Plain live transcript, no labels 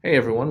Hey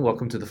everyone,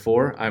 welcome to The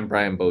Four. I'm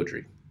Brian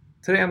Beaudry.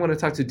 Today I'm going to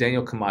talk to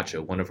Daniel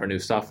Camacho, one of our new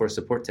software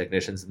support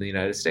technicians in the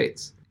United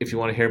States. If you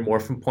want to hear more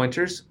from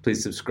Pointers,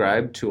 please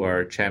subscribe to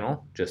our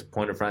channel, just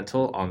Point of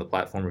Rental on the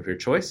platform of your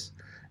choice.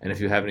 And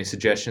if you have any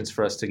suggestions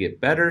for us to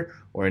get better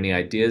or any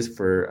ideas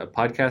for a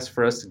podcast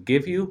for us to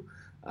give you,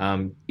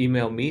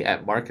 email me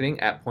at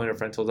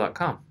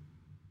marketing@pointofrental.com.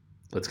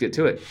 Let's get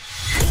to it.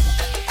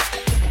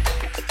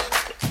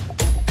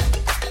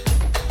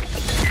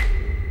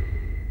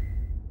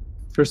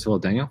 First of all,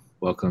 Daniel,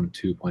 welcome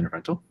to Point of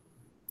Rental.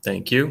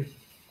 Thank you.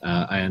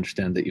 I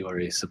understand that you are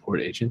a support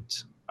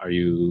agent. Are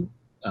you?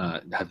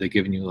 Have they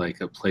given you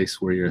like a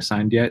place where you're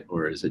assigned yet,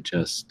 or is it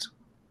just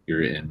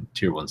you're in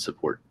Tier 1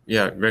 support?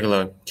 Yeah,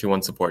 regular Tier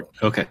 1 support.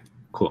 Okay,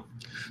 cool.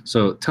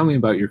 So tell me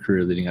about your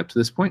career leading up to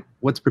this point.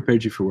 What's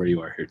prepared you for where you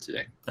are here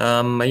today?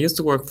 I used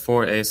to work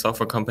for a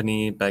software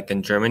company back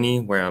in Germany,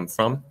 where I'm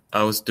from.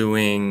 I was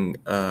doing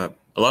a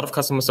lot of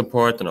customer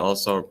support and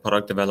also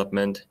product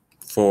development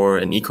for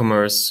an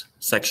e-commerce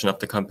section of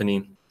the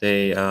company.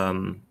 They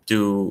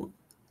do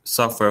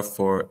software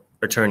for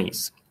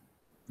attorneys.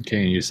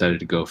 Okay, and you decided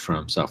to go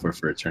from software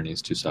for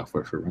attorneys to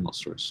software for rental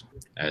stores,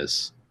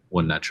 as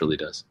one naturally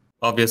does.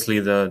 Obviously,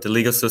 the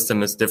legal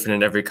system is different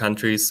in every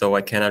country, so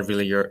I cannot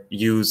really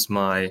use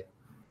my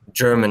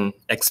German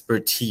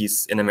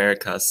expertise in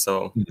America.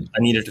 So I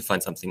needed to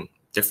find something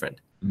different.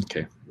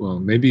 Okay, well,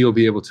 maybe you'll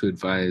be able to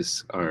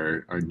advise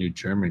our new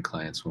German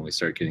clients when we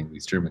start getting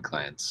these German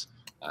clients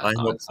I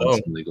hope so.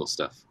 on some legal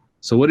stuff.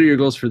 So what are your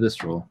goals for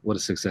this role? What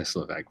does success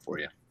look like for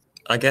you?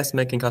 I guess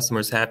making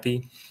customers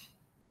happy,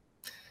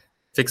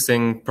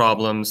 fixing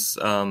problems,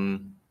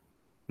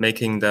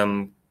 making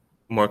them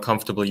more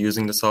comfortable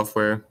using the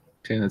software.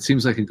 Okay, that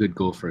seems like a good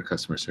goal for a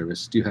customer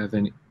service. Do you have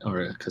any,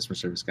 or a customer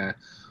service guy?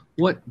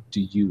 What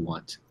do you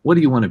want? What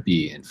do you want to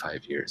be in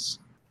 5 years?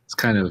 It's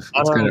kind of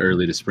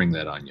early to spring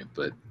that on you,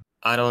 but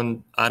I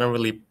don't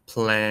really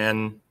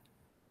plan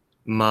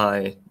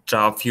my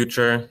job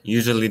future.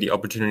 Usually the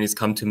opportunities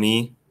come to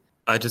me.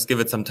 I just give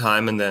it some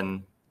time and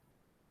then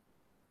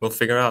we'll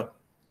figure out.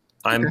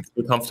 I'm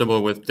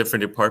comfortable with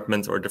different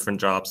departments or different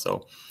jobs.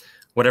 So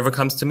whatever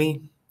comes to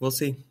me, we'll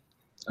see.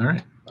 All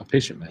right. A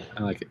patient man.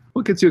 I like it.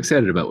 What gets you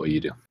excited about what you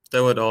do?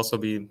 That would also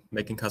be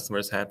making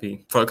customers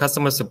happy. For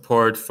customer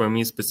support, for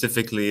me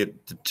specifically,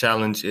 the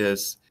challenge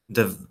is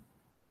the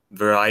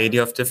variety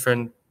of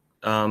different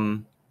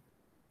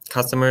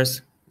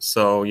customers.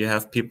 So you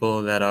have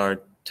people that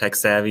are tech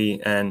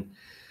savvy and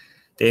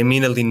they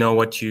immediately know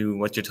what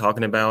you're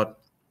talking about.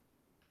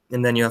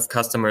 And then you have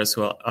customers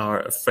who are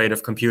afraid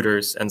of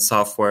computers and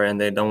software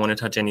and they don't want to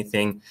touch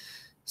anything.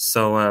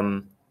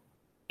 So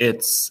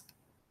it's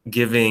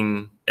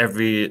giving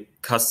every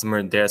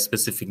customer their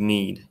specific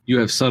need. You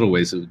have subtle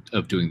ways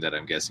of doing that,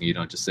 I'm guessing. You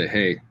don't just say,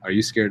 hey, are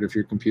you scared of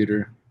your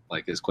computer?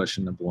 Like as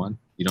question number one.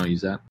 You don't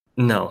use that?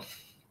 No.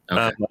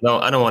 Okay. No,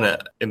 I don't want to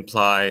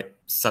imply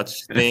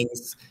such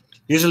things.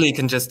 Usually you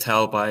can just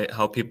tell by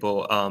how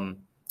people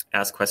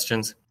ask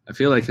questions. I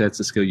feel like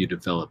that's a skill you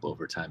develop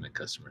over time in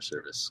customer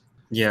service.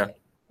 Yeah. All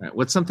right.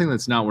 What's something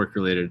that's not work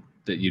related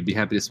that you'd be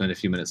happy to spend a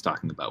few minutes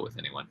talking about with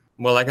anyone?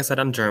 Well, like I said,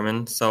 I'm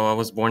German, so I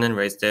was born and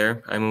raised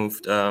there. I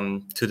moved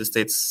to the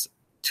States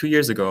 2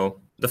 years ago.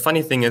 The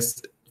funny thing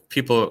is,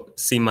 people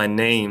see my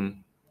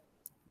name,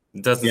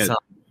 it doesn't sound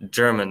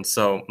German.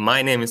 So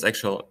my name is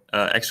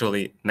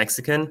actually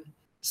Mexican.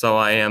 So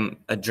I am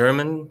a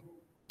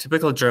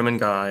typical German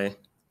guy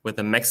with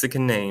a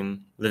Mexican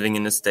name living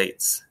in the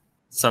States.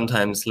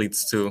 Sometimes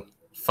leads to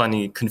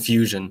funny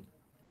confusion.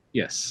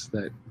 Yes,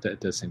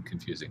 that does seem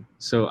confusing.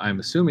 So I'm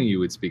assuming you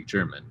would speak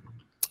German.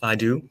 I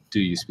do.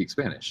 Do you speak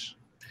Spanish?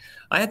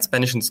 I had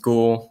Spanish in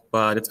school,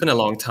 but it's been a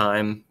long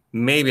time.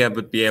 Maybe I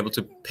would be able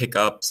to pick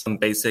up some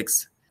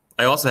basics.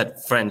 I also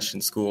had French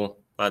in school,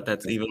 but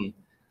that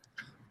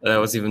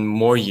was even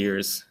more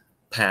years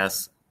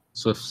past.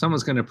 So if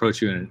someone's going to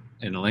approach you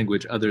in a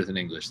language other than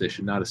English, they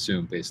should not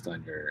assume based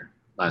on your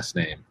last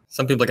name.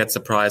 Some people get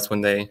surprised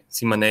when they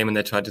see my name and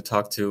they try to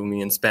talk to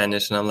me in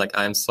Spanish, and I'm like,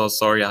 I'm so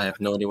sorry, I have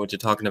no idea what you're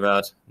talking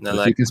about. And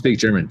if you can speak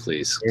German,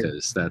 please,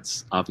 because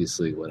that's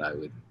obviously what I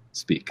would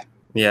speak.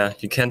 Yeah,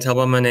 you can't tell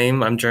by my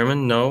name. I'm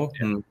German. No.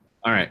 Yeah.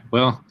 All right.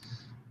 Well,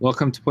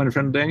 welcome to Point of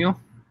Rental, Daniel.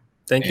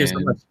 Thank you so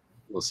much.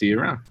 We'll see you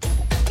around.